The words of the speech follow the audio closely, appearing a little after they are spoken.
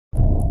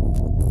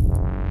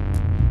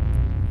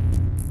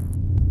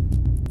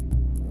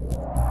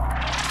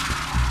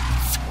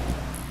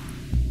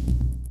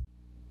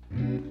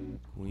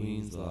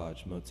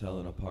garage, motel,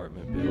 and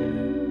apartment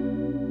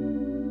building.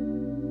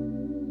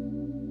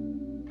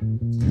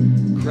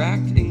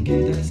 Cracked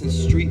incandescent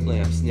street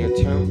lamps near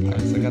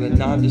turnpikes. I got a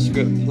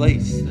nondescript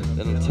place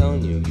that I'm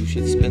telling you you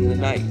should spend the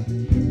night.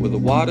 Where the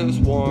water's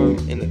warm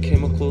and the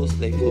chemicals,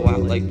 they flow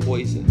out like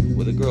poison.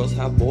 Where the girls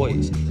have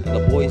boys and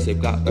the boys, they've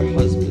got their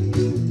husbands.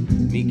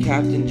 Meet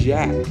Captain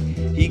Jack,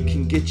 he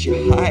can get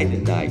you high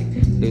tonight.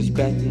 There's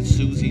Beth and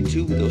Susie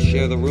too, they'll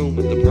share the room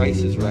if the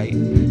price is right.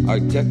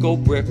 Art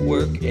Deco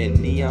brickwork and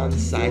neon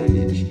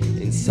signage.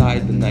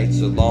 Inside the nights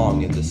are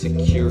long and the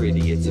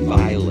security, it's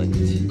violent.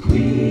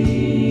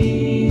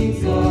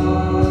 Queens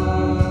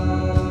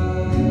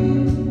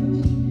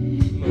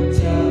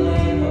motel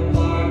and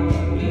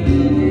apartment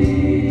building.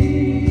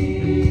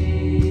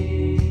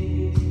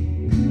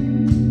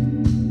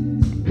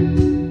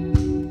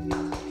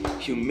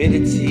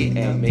 Humidity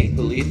and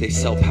make-believe, they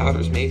sell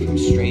powders made from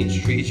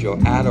strange trees. Your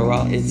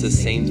Adderall, it's the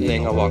same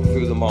thing, I walk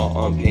through them all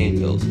on pain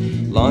pills.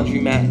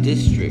 Laundromat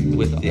district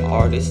with the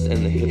artists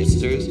and the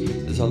hipsters.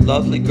 There's a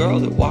lovely girl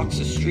that walks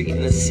the street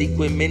in a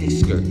sequin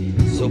miniskirt.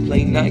 So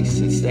play nice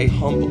and stay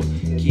humble,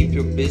 keep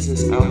your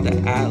business out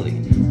the alley.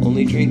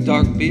 Only drink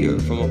dark beer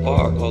from a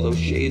bar called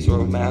O'Shea's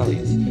or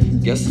O'Malley's.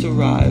 Guests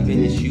arrive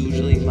and it's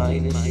usually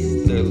minus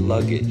their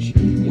luggage.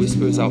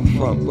 Whispers out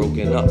front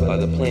broken up by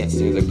the plants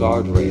near the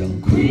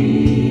guardrail.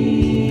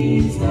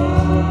 Queens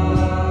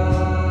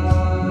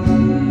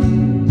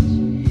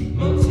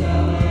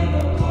motel and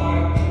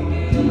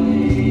apartment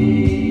building.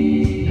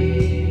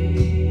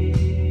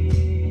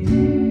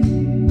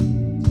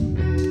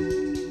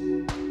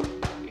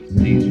 If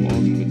these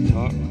walls could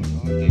talk,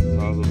 they'd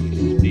probably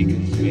speak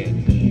in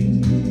Spanish.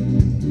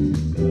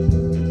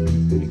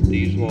 If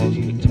these walls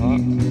could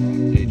talk,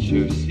 they'd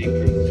share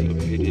secrets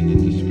of hidden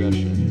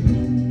indiscretion.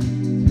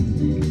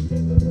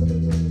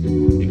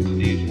 If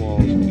these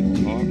walls could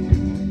talk,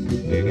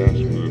 they'd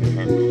ask for